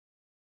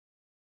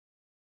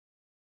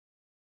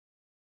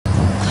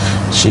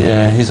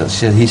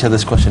He said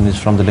this question is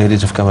from the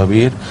ladies of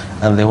Kababir,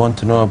 and they want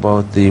to know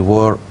about the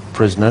war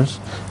prisoners,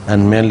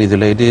 and mainly the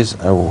ladies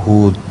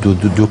who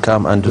do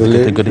come under the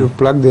category. You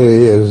plug their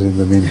ears in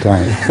the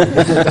meantime.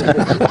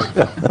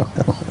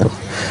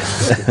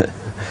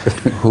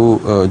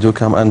 Who do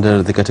come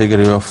under the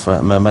category of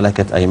ma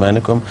malakat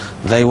aymanukum.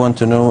 They want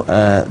to know,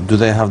 do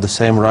they have the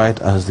same right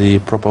as the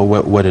proper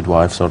wedded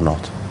wives or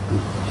not?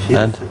 She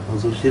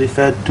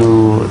referred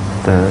to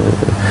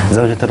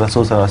Zawjat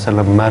al-Rasul sallallahu alaihi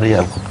wasallam, Maria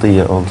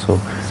al-Qibtiyya also.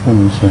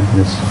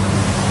 Yes.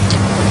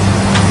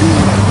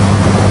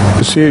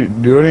 You see,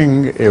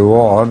 during a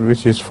war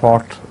which is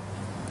fought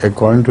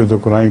according to the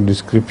Quranic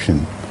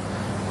description,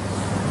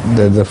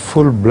 that the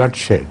full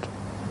bloodshed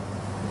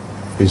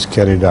is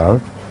carried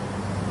out.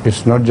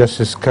 It's not just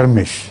a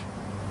skirmish,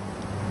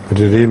 but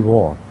a real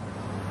war.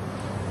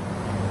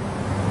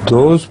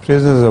 Those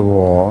prisoners of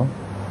war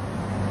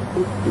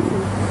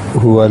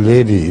who are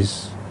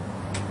ladies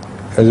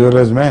as well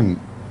as men,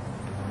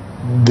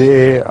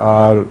 they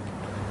are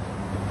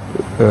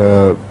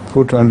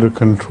put under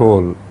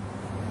control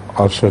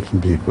of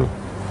certain people.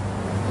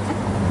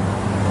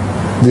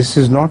 This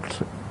is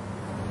not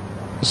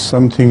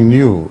something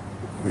new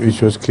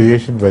which was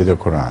created by the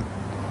Quran.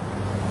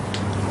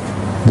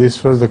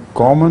 This was the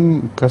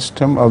common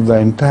custom of the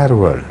entire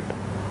world.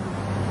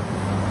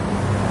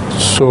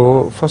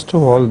 So, first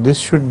of all,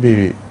 this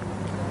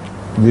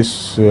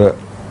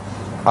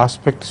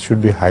aspect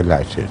should be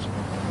highlighted.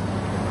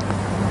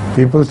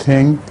 People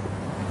think,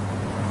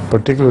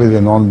 particularly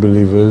the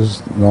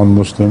non-believers,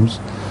 non-Muslims,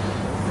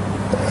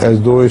 as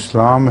though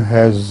Islam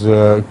has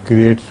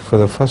created for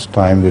the first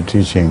time the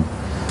teaching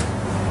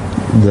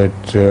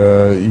that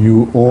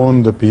you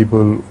own the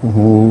people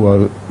who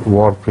are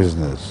war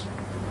prisoners.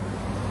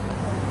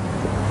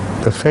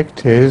 The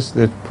fact is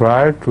that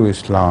prior to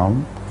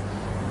Islam,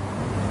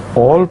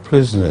 all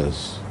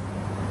prisoners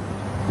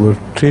were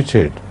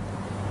treated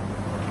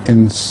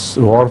in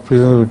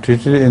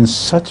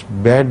such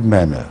bad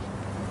manner,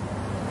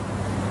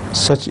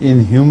 such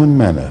inhuman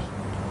manner,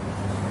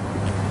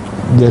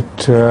 that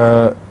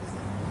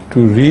to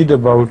read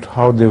about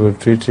how they were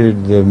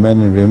treated, the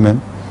men and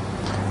women,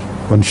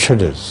 one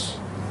shudders.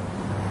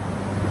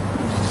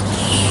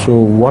 So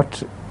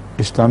what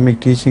Islamic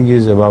teaching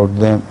is about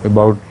them,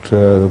 about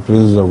the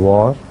prisoners of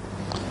war,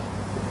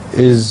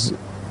 is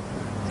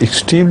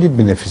extremely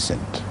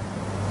beneficent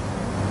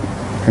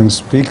and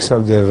speaks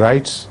of their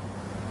rights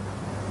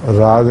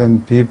rather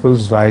than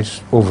people's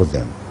rights over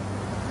them.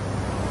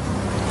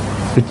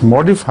 It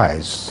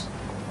modifies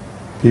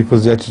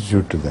people's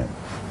attitude to them.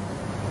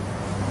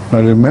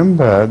 Now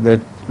remember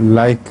that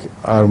like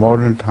our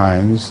modern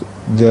times,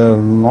 there are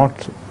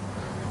not,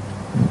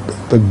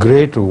 the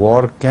great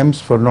war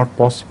camps were not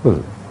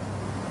possible.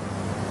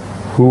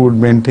 Who would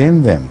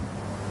maintain them?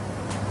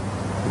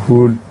 Who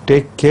would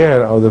take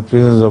care of the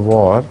prisoners of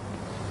war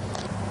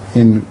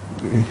in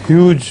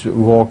huge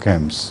war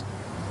camps?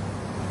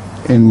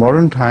 In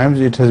modern times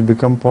it has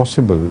become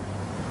possible,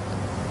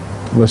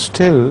 but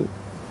still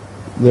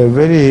there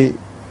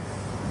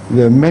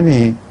are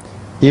many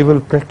evil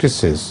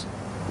practices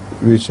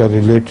which are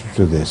related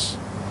to this.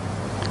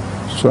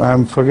 So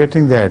I'm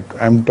forgetting that.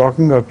 I'm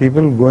talking of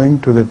people going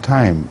to the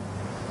time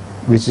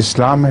which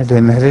Islam had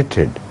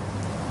inherited,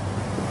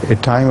 a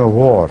time of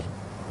war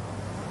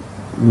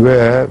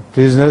where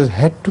prisoners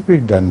had to be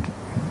done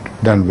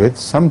with,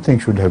 something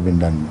should have been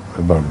done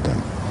about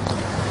them.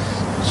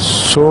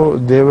 So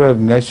they were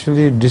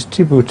naturally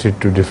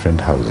distributed to different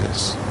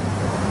houses.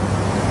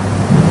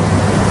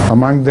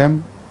 Among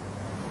them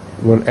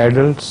were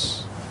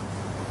adults,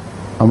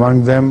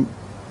 among them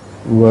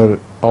were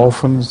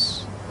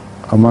orphans,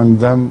 among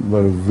them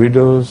were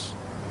widows,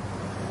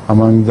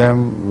 among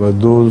them were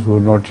those who were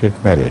not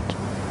yet married.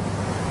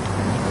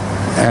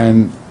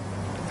 And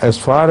as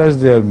far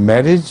as their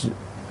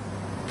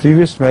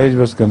previous marriage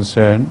was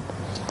concerned,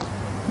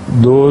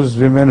 those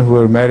women who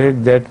were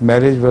married, that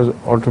marriage was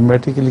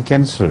automatically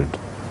cancelled.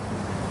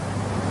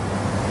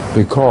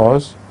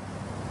 Because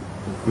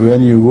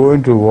when you go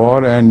into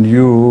war and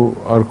you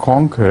are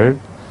conquered,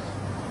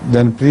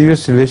 then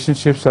previous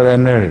relationships are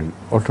annulled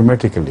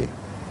automatically.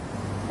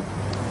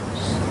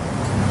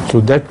 So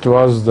that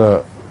was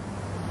the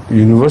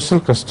universal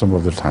custom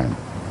of the time.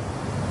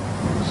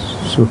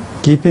 So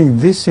keeping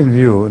this in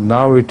view,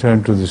 now we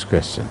turn to this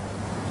question.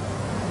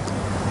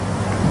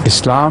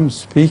 Islam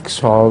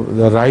speaks of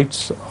the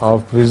rights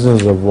of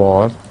prisoners of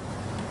war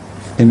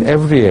in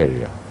every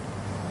area.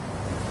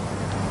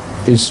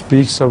 It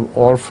speaks of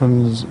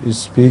orphans, it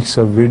speaks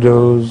of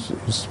widows,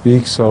 it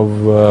speaks of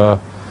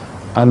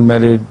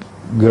unmarried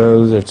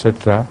girls,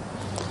 etc.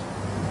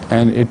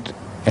 And it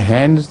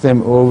hands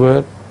them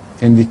over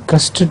in the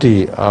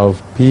custody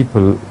of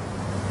people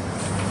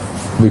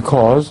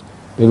because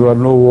there were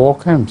no war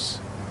camps.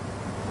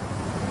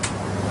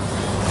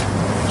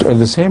 So at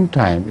the same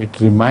time, it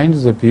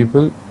reminds the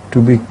people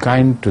to be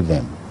kind to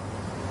them,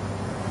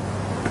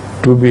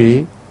 to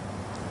be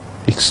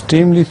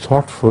extremely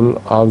thoughtful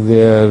of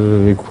their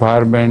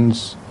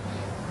requirements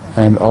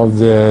and of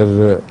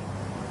their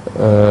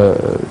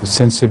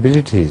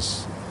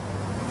sensibilities.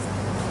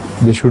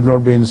 They should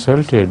not be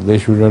insulted, they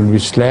should not be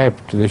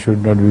slapped, they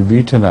should not be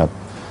beaten up.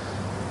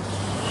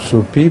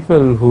 So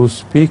people who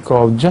speak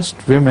of just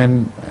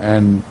women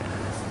and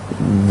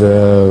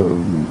the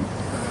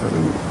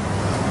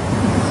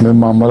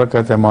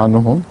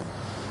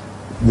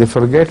they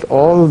forget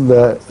all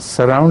the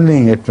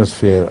surrounding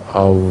atmosphere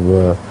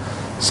of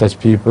such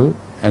people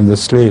and the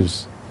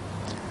slaves.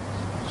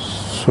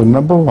 So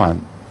number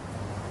one,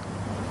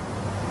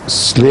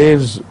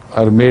 slaves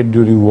are made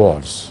during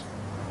wars,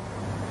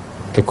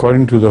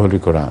 according to the Holy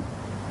Quran.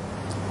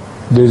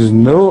 There is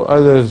no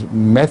other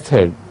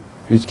method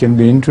which can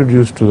be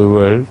introduced to the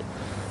world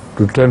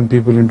to turn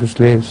people into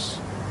slaves.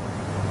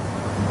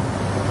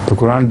 The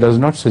Quran does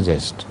not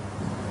suggest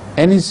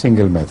any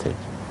single method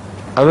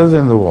other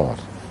than the war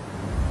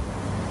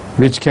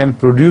which can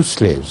produce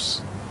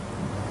slaves,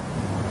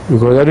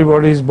 because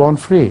everybody is born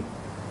free.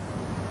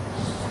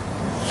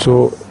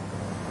 So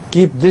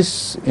keep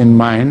this in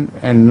mind,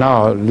 and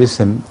now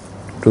listen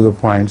to the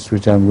points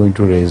which I am going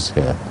to raise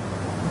here.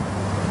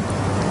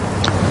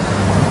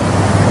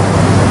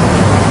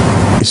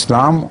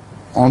 Islam,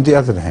 on the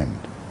other hand,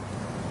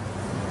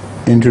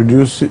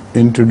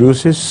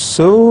 introduces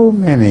so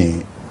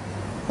many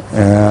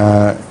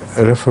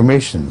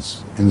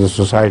reformations in the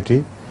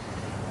society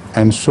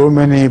and so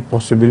many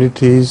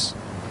possibilities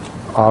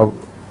of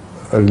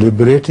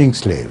liberating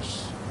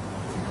slaves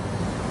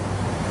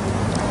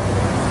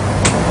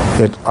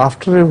that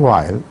after a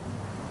while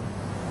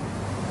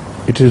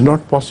it is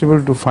not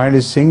possible to find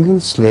a single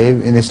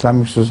slave in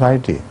Islamic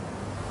society,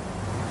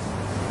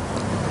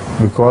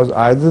 because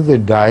either they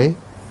die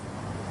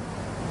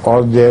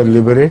or they are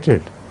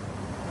liberated,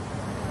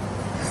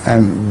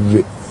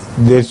 and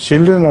their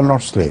children are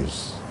not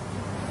slaves.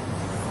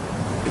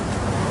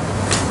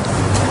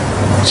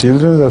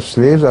 Children of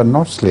slaves are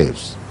not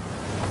slaves,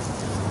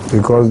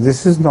 because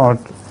this is not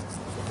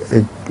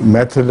a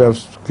method of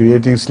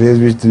creating slaves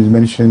which is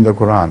mentioned in the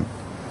Quran.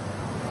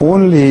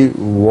 Only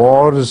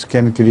wars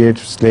can create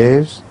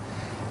slaves,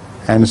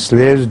 and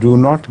slaves do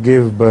not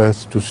give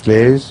birth to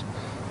slaves,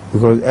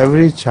 because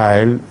every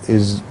child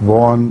is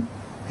born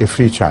a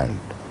free child.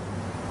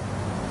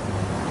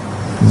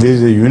 This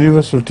is a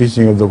universal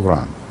teaching of the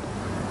Quran.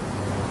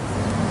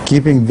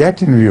 Keeping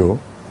that in view,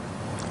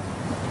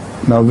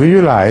 now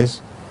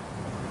visualize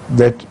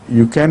that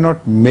you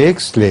cannot make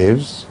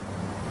slaves,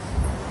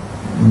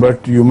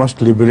 but you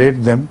must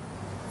liberate them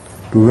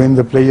to win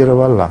the pleasure of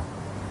Allah.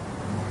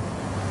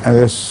 And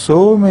there are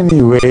so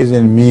many ways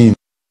and means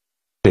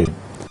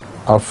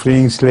of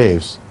freeing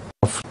slaves.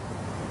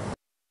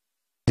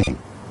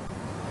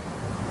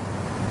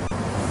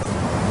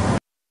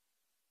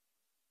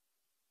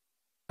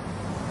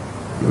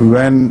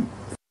 When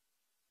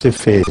a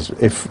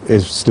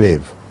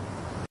slave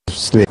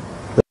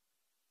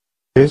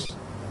is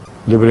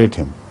liberate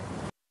him.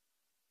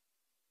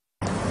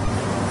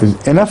 There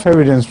is enough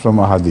evidence from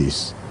a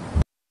hadith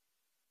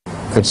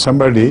that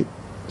somebody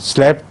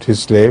slapped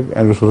his slave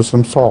and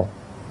Rasulullah saw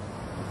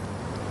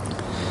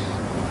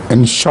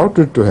and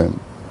shouted to him,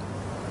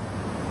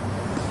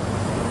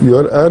 "You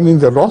are earning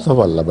the wrath of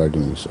Allah by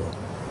doing so."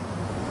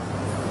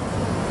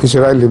 He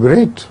said, "I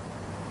liberate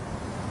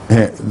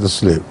the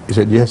slave." He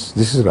said, "Yes,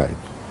 this is right."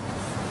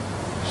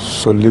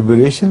 So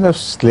liberation of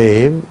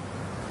slave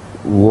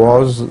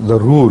was the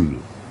rule,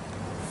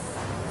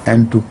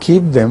 and to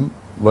keep them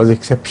was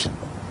exception.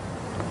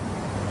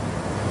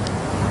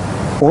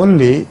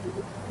 Only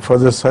for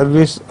the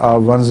service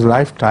of one's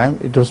lifetime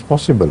it was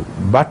possible,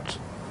 but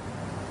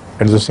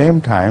at the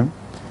same time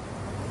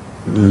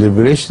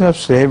liberation of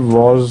slave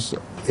was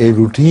a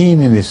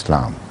routine in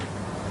Islam,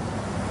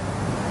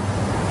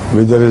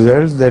 with the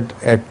result that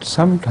at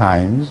some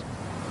times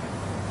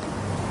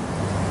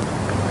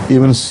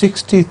even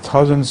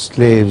 60,000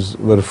 slaves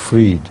were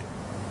freed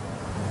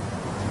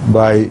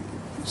by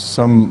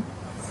some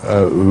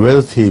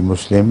wealthy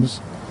Muslims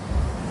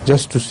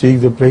just to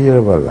seek the pleasure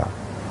of Allah.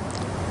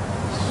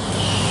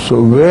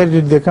 So where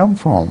did they come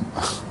from?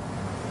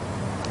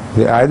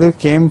 They either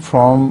came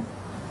from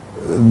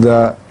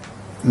the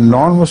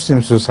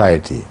non-Muslim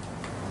society,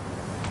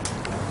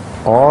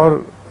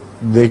 or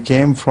they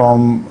came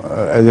from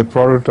as a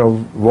product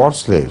of war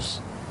slaves.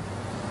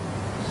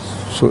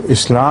 So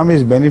Islam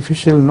is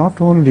beneficial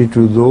not only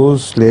to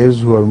those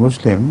slaves who are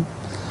Muslim,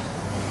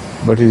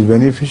 but is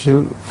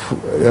beneficial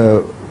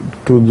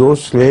to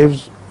those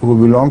slaves who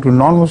belong to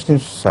non-Muslim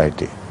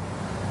society.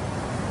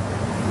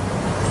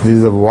 This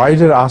is a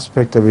wider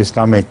aspect of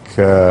Islamic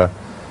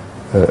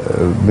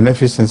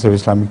beneficence of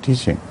Islamic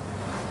teaching.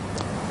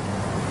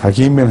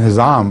 Hakim bin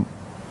Hizam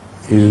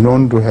is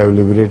known to have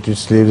liberated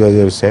slaves, as I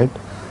have said,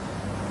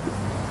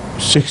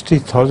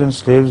 60,000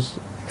 slaves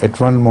at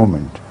one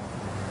moment.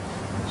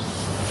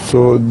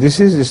 So this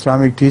is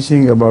Islamic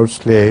teaching about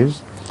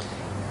slaves.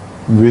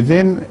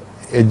 Within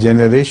a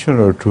generation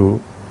or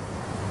two,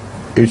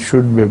 it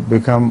should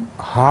become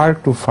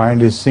hard to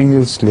find a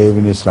single slave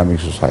in Islamic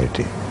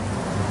society.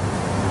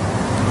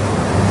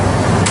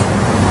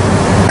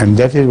 And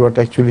that is what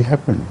actually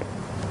happened.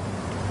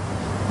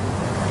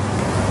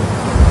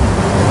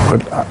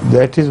 But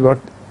that is what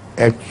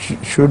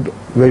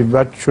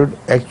should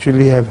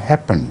actually have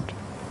happened.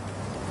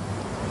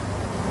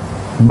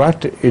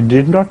 But it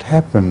did not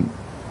happen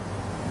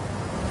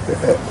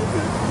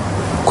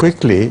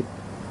quickly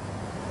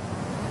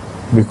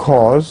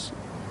because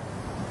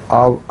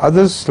of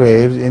other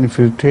slaves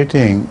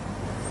infiltrating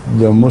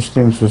the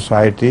Muslim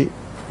society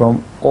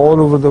from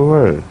all over the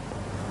world.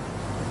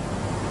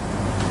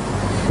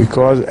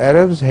 Because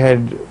Arabs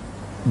had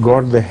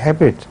got the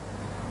habit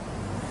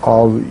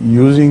of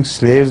using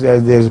slaves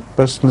as their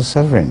personal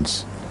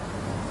servants.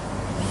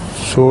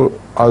 So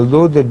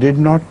although they did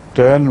not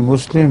turn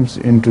Muslims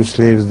into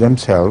slaves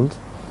themselves,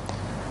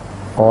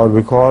 or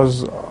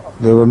because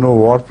there were no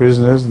war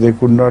prisoners, they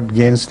could not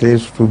gain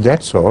slaves through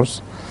that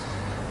source,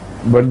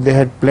 but they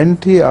had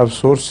plenty of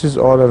sources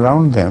all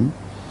around them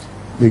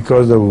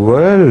because the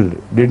world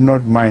did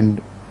not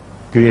mind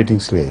creating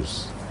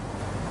slaves.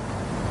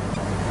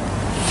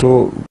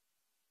 So,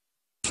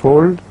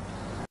 sold,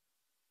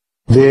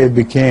 they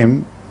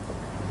became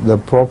the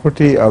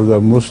property of the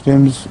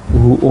Muslims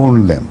who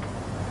owned them,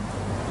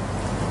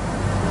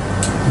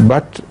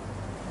 but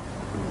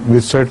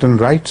with certain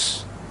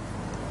rights,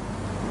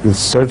 with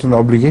certain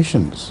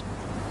obligations.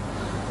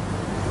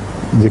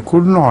 They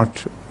could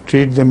not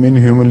treat them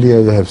inhumanly,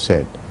 as I have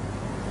said.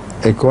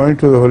 According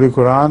to the Holy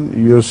Quran,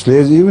 your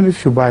slaves, even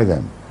if you buy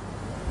them,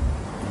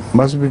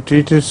 must be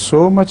treated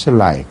so much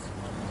alike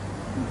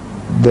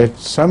that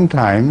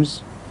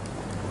sometimes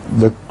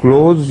the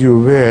clothes you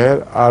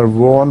wear are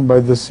worn by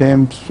the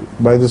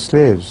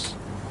slaves.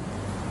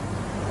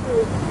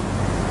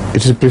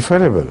 It is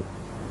preferable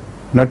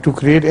not to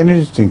create any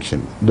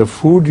distinction. The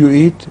food you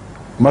eat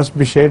must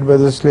be shared by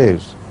the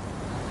slaves.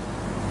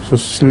 So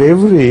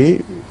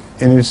slavery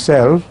in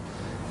itself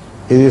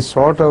is a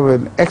sort of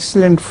an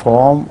excellent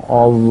form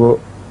of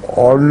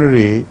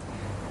ordinary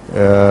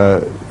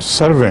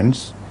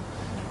servants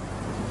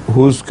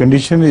whose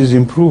condition is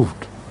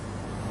improved.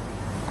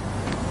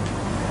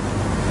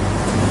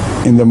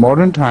 In the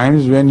modern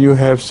times, when you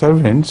have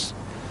servants,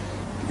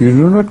 you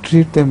do not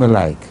treat them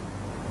alike.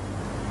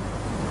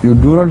 You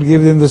do not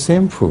give them the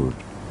same food.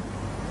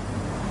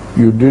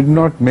 You did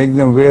not make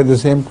them wear the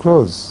same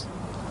clothes.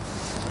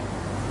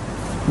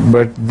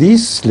 But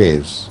these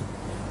slaves,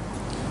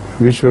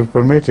 which were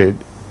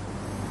permitted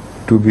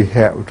to be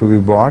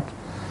bought,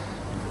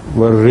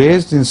 were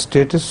raised in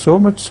status so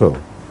much so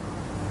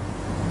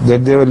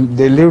that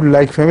they lived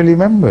like family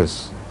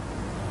members.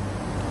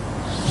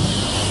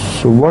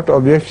 So what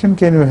objection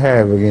can you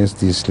have against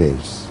these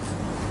slaves?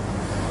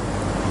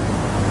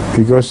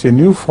 Because a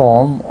new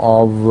form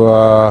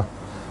of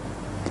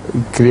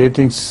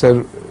creating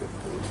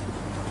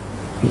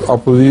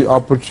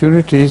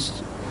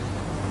opportunities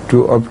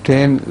to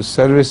obtain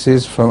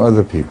services from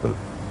other people,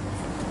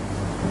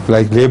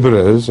 like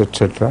laborers,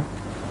 etc.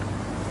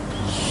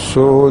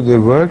 So they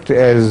worked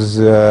as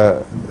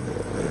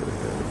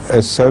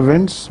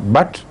servants,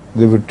 but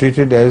they were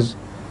treated as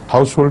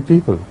household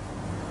people,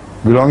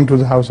 belonging to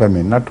the house,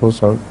 not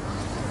household.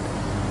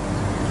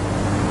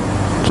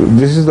 So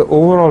this is the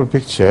overall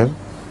picture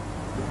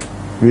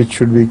which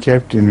should be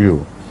kept in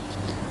view.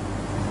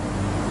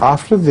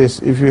 After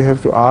this, if you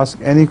have to ask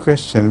any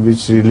question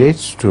which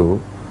relates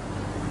to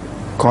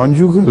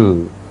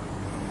conjugal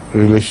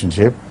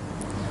relationship,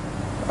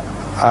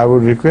 I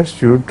would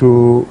request you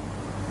to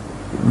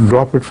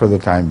drop it for the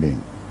time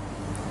being.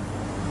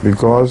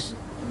 Because,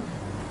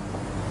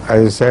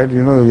 as I said,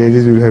 the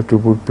ladies will have to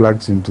put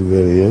plugs into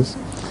their ears.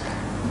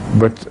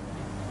 But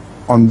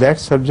on that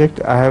subject,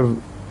 I have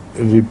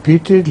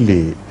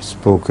repeatedly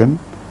spoken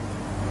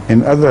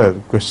in other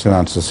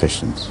question-answer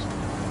sessions.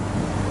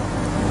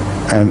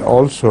 And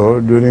also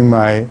during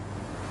my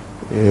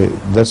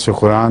That's the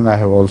Quran, I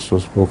have also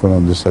spoken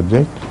on this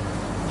subject.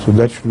 So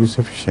that should be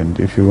sufficient.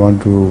 If you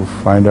want to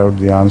find out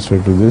the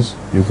answer to this,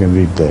 you can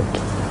read that.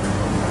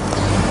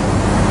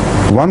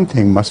 One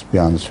thing must be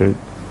answered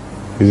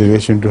with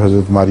relation to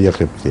Hazrat Maria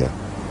Qibtiyya.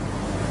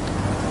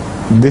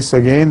 This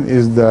again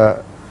is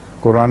the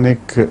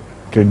Quranic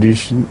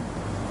tradition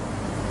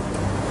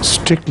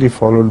strictly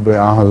followed by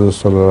Hazrat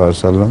Sallallahu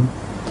Alaihi Wasallam,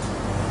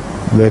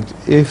 that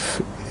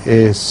if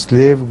a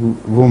slave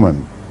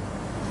woman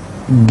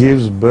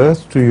gives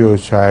birth to your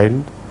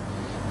child,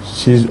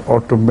 she is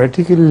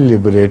automatically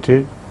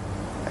liberated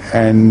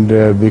and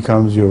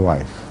becomes your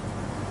wife.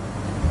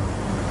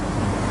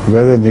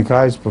 Whether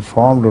nikah is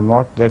performed or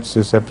not, that's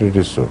a separate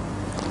issue.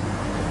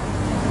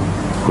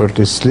 But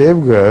a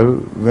slave girl,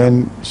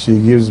 when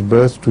she gives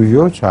birth to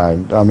your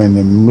child, a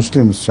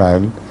Muslim's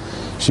child,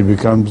 she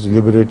becomes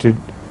liberated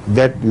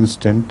that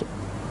instant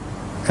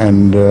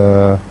and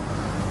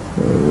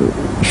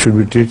should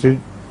be treated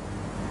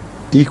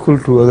equal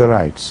to other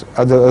rights,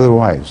 other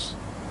wives.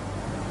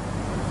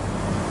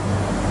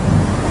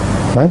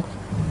 Right?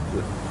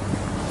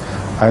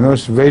 I know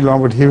it's very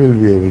long, but he will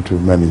be able to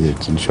manage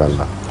it,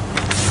 inshallah.